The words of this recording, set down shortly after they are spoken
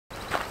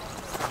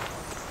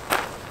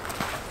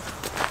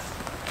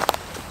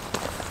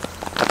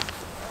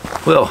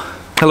Well,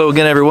 hello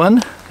again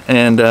everyone,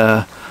 and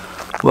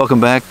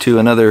welcome back to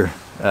another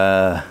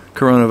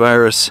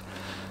coronavirus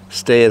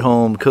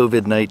stay-at-home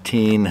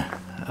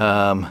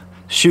COVID-19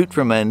 shoot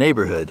from my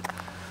neighborhood.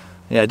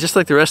 Yeah, just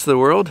like the rest of the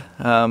world,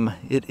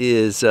 it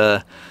is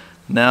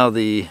now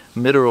the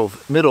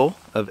middle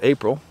of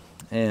April,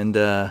 and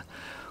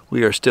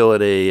we are still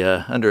at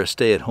under a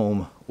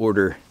stay-at-home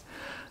order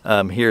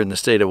here in the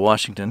state of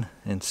Washington,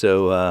 and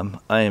so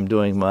I am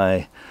doing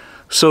my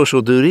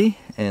social duty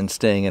and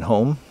staying at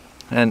home.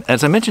 And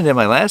as I mentioned in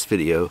my last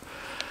video,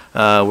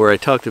 where I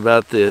talked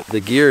about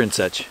the gear and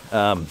such,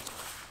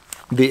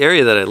 the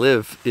area that I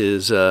live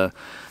is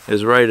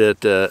right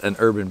at an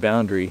urban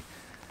boundary,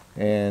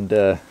 and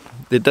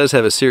it does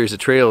have a series of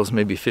trails,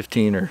 maybe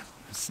 15 or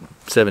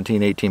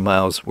 17, 18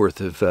 miles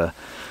worth of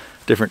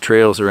different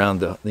trails around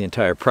the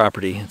entire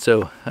property. And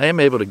so I am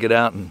able to get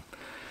out and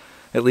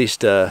at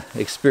least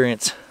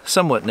experience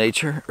somewhat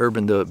nature,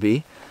 urban though it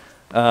be.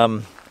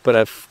 But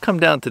I've come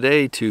down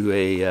today to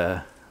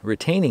a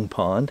retaining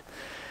pond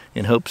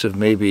in hopes of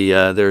maybe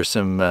there's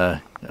some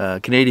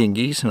Canadian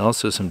geese and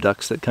also some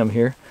ducks that come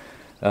here.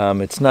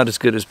 It's not as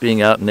good as being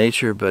out in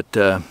nature, but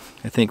I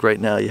think right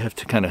now you have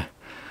to kind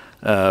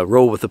of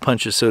roll with the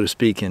punches, so to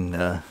speak,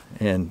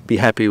 and be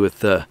happy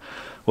with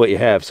what you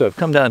have. So I've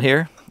come down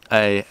here.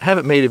 I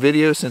haven't made a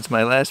video since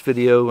my last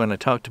video when I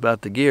talked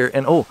about the gear.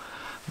 And oh,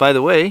 by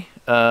the way,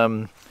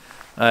 I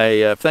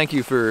thank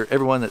you for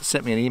everyone that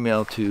sent me an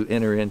email to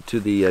enter into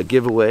the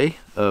giveaway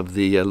of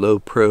the Low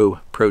Pro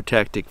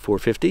Tactic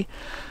 450.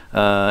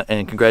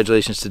 And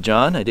congratulations to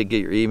John. I did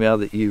get your email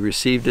that you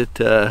received it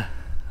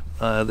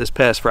this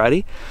past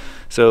Friday.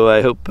 So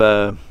I hope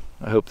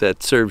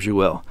that serves you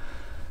well.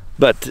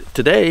 But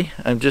today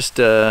I'm just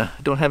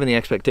don't have any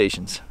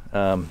expectations.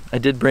 I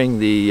did bring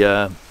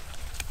the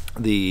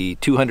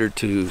 200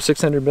 to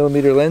 600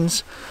 millimeter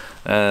lens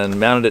and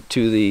mounted it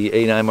to the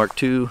A9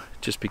 Mark II,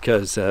 just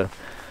because I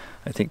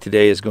think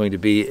today is going to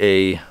be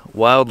a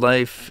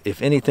wildlife,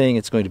 if anything,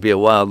 it's going to be a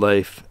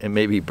wildlife and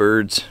maybe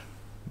birds,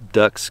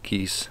 ducks,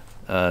 geese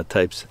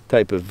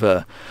type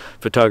of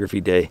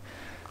photography day.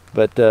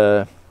 But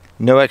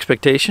no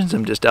expectations.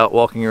 I'm just out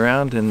walking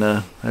around, and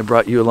I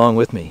brought you along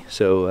with me.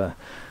 So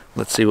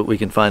let's see what we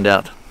can find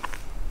out.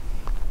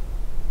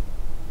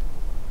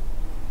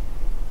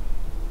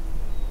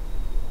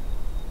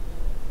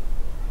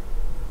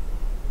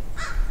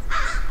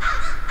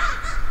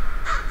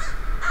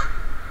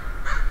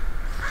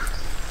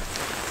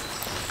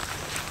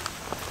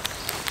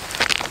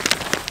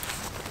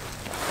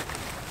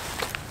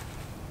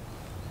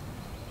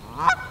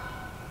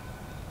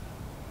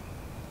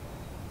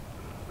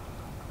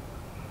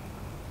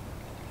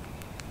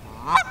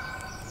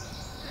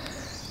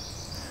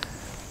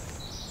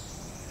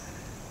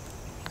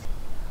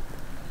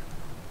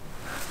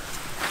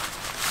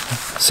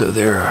 So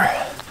there are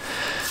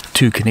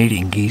two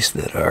Canadian geese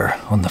that are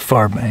on the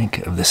far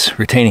bank of this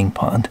retaining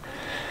pond.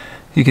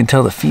 You can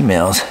tell the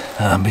females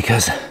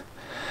because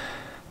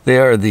they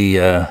are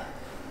the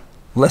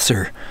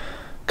lesser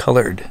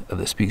colored of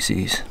the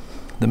species.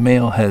 The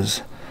male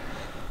has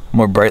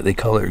more brightly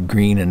colored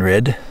green and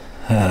red.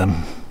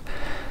 The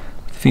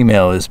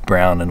female is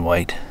brown and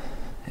white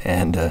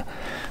and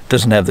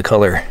doesn't have the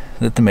color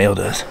that the male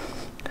does.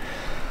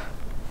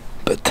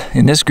 But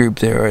in this group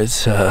there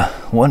is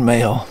one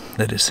male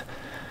that is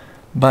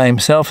by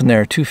himself, and there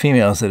are two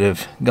females that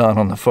have gone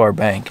on the far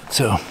bank.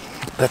 So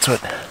that's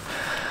what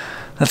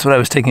I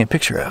was taking a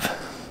picture of.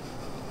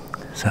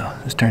 So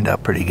this turned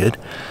out pretty good.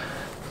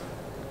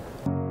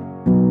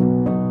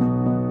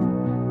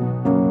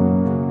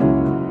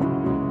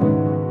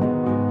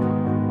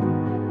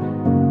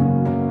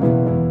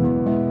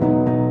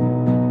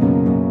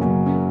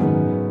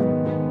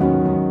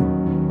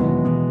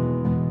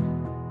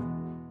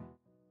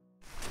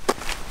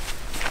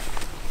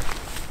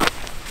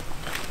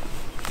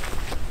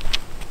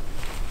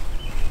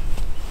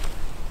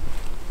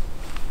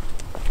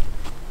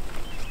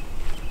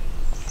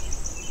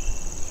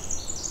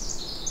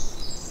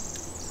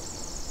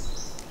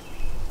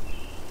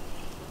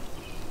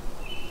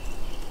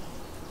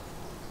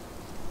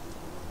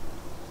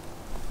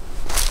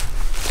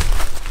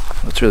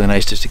 It's really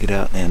nice just to get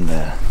out and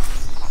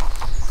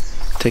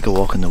take a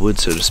walk in the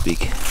woods, so to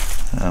speak.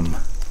 Some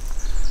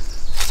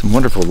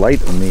wonderful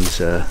light on these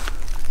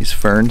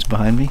ferns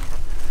behind me.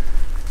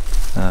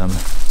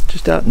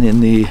 Just out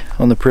on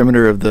the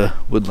perimeter of the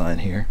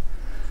woodline here.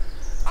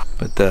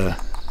 But you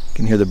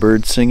can hear the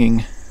birds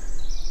singing,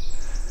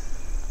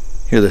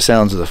 hear the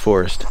sounds of the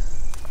forest.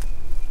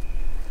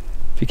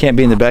 If you can't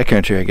be in the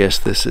backcountry, I guess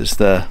this is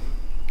the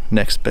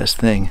next best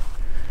thing.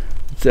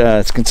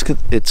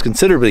 It's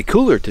considerably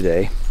cooler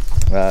today.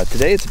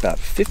 Today it's about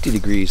 50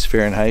 degrees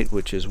Fahrenheit,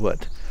 which is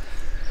what,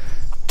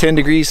 10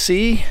 degrees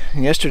C.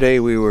 And yesterday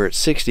we were at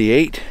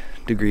 68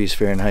 degrees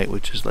Fahrenheit,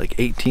 which is like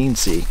 18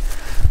 C.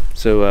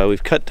 So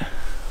we've cut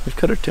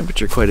our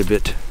temperature quite a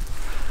bit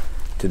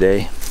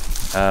today,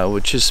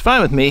 which is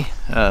fine with me.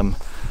 Of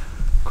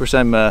course,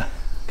 I'm kind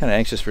of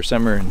anxious for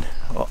summer and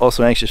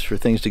also anxious for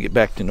things to get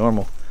back to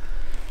normal.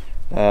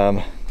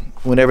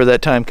 whenever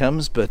that time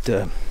comes, but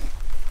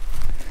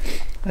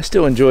I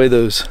still enjoy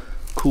those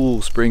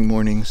cool spring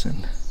mornings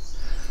and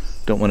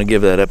don't want to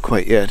give that up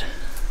quite yet.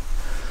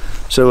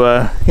 So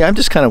yeah, I'm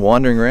just kind of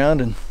wandering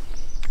around and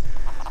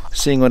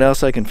seeing what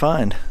else I can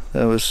find.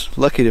 I was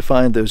lucky to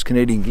find those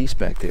Canadian geese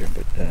back there,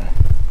 but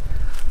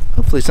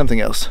hopefully something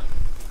else.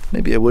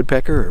 Maybe a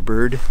woodpecker or a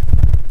bird,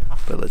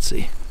 but let's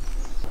see.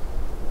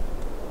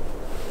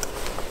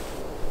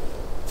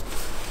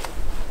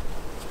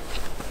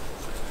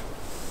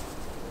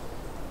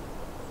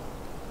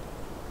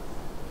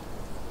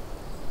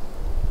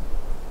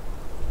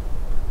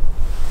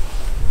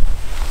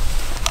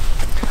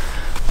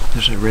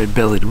 There's a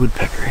red-bellied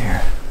woodpecker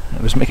here.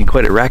 It was making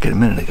quite a racket a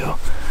minute ago,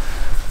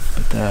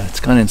 but it's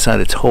gone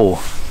inside its hole.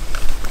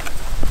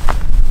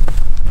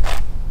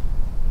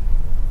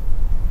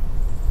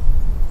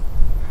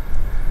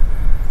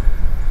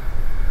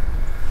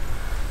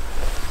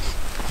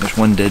 There's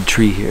one dead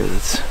tree here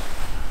it's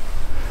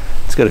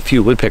got a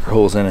few woodpecker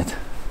holes in it.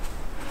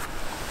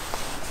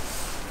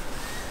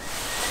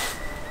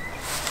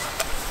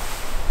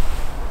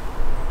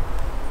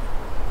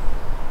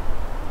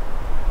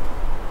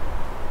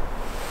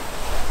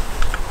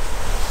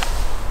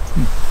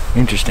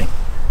 Interesting.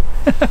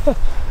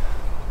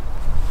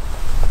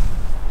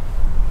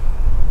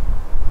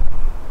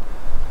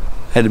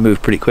 Had to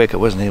move pretty quick. I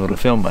wasn't able to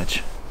film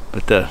much,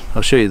 but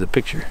I'll show you the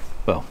picture.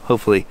 Well,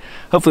 hopefully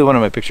one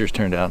of my pictures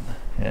turned out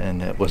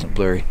and it wasn't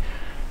blurry.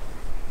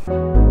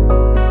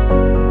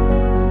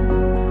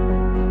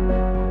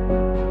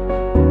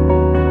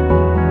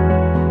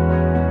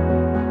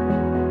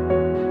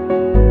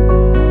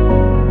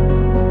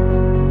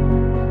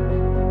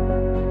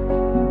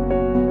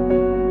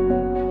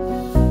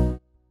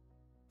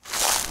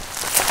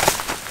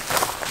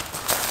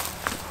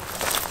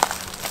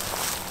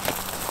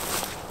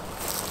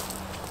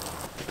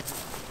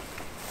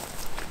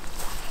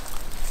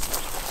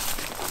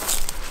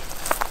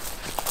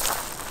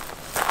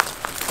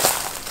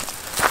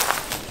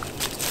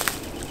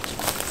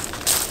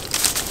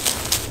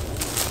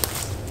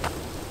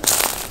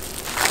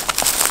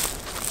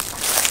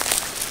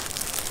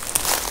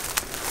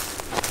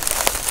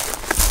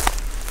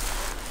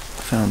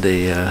 Found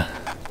a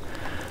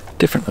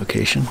different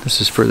location. This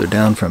is further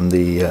down from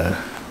the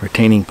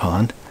retaining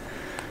pond,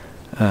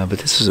 but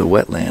this is a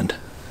wetland,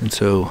 and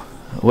so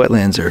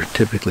wetlands are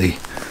typically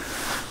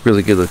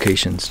really good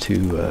locations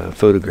to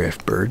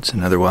photograph birds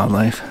and other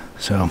wildlife.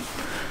 So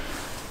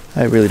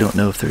I really don't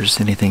know if there's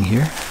anything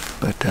here,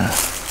 but I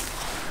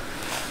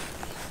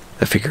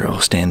figure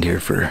I'll stand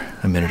here for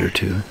a minute or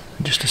two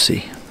just to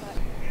see.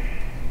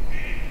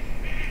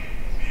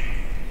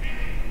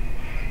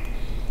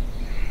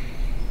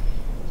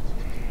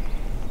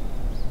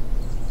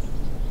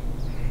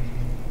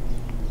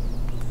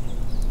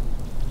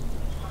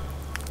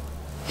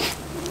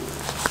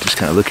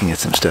 Kind of looking at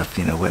some stuff,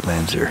 you know,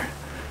 wetlands are,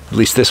 at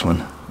least this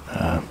one,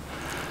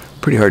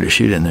 pretty hard to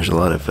shoot in. There's a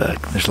lot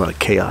of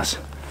chaos,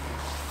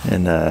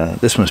 and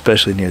this one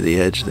especially near the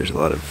edge. There's a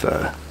lot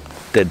of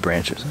dead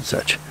branches and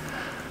such.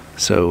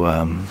 So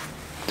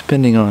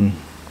depending on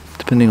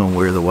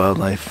where the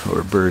wildlife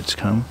or birds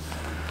come,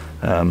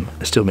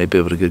 I still may be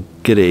able to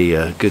get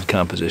a good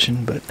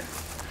composition, but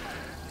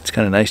it's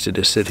kind of nice to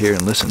just sit here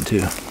and listen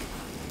too.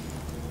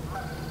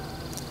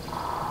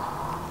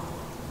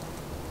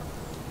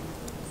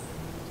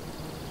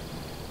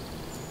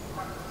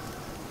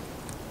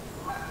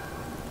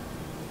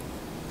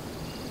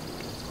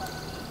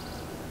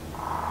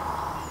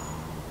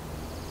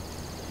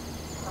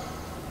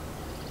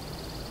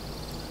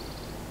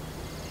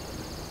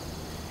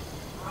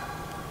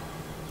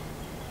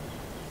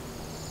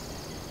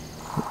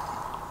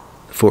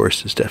 The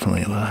forest is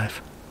definitely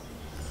alive.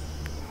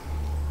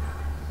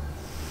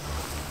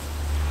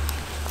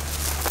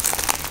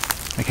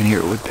 I can hear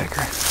a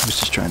woodpecker. I was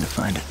just trying to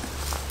find it.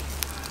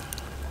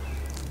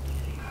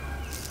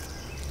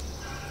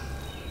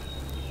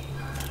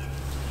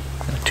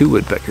 Two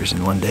woodpeckers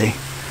in one day.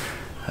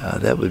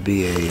 That would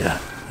be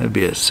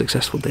a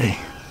successful day.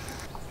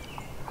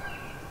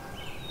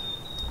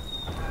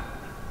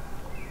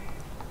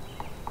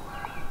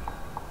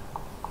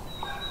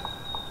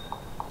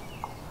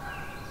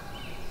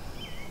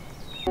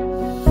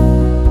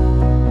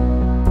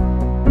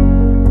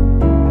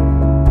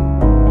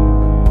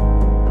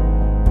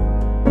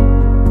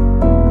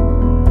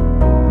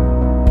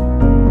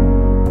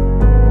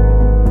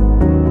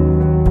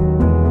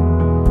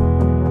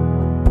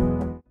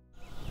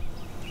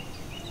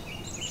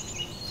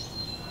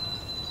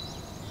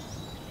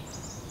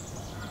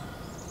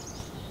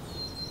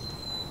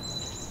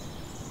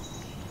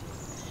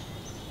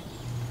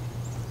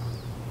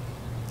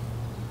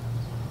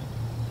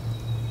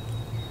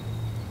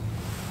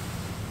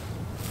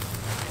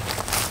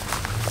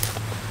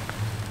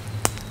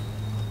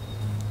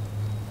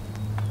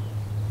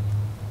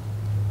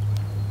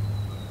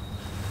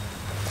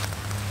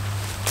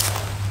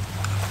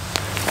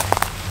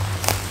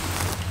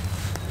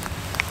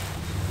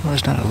 Well,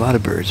 there's not a lot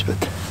of birds, but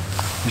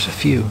there's a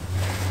few.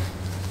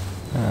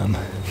 I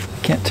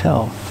can't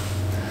tell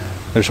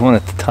There's one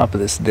at the top of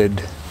this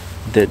dead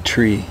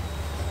tree,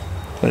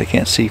 but I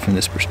can't see from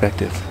this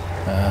perspective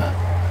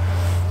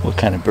what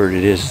kind of bird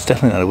it is. It's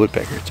definitely not a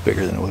woodpecker. It's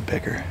bigger than a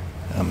woodpecker,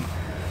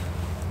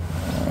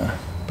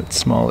 but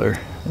smaller.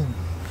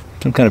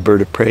 Some kind of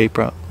bird of prey,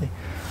 probably,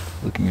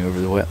 looking over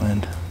the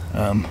wetland.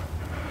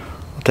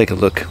 I'll take a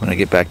look when I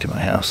get back to my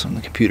house on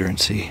the computer and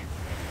see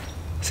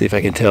if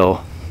I can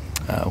tell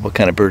what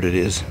kind of bird it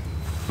is.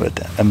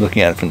 But I'm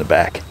looking at it from the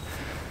back,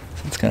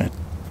 so it's kind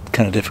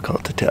of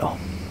difficult to tell.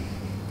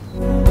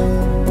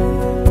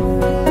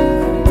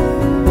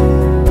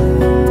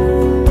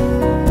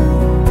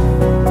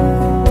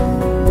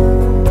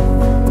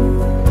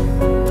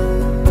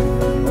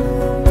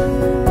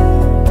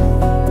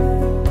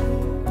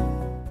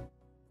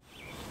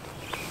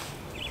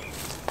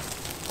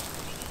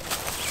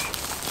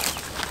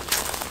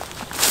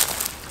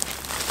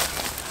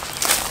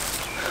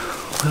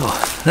 Well,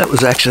 that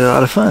was actually a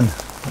lot of fun.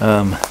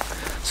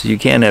 So you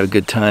can have a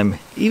good time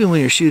even when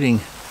you're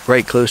shooting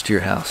right close to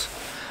your house.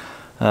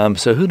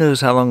 So who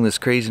knows how long this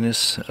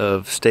craziness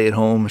of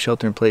stay-at-home,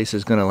 shelter-in-place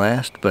is going to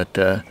last, but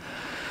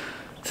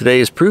today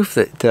is proof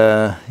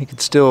that you can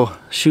still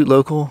shoot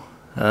local,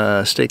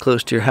 stay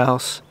close to your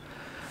house,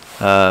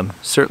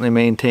 certainly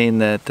maintain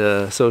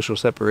that social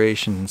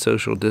separation and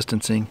social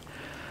distancing,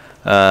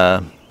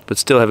 but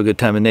still have a good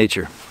time in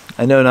nature.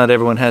 I know not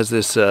everyone has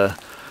this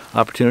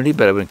opportunity,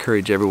 but I would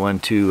encourage everyone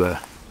to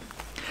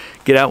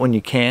get out when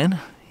you can.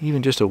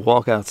 Even just a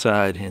walk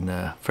outside in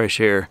fresh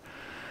air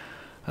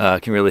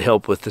can really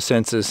help with the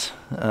senses.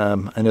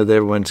 I know that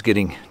everyone's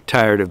getting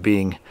tired of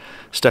being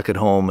stuck at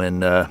home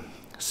and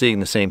seeing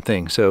the same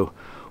thing. So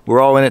we're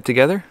all in it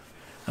together.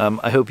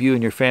 I hope you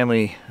and your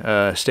family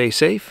stay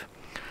safe.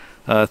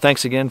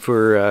 Thanks again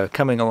for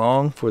coming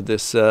along for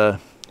this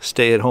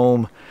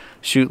stay-at-home,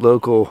 shoot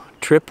local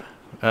trip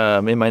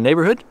in my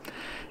neighborhood.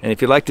 And if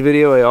you liked the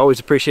video, I always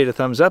appreciate a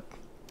thumbs up.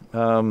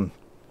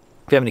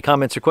 If you have any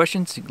comments or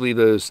questions, you can leave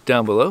those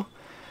down below.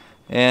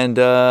 And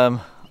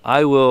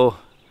I will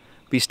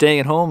be staying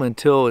at home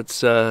until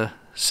it's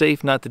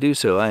safe not to do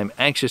so. I am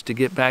anxious to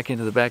get back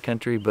into the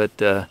backcountry,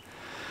 but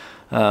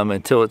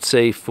until it's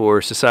safe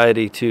for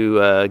society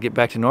to get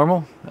back to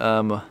normal,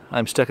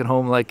 I'm stuck at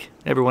home like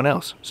everyone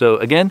else. So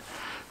again,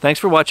 thanks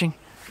for watching,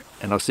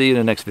 and I'll see you in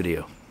the next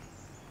video.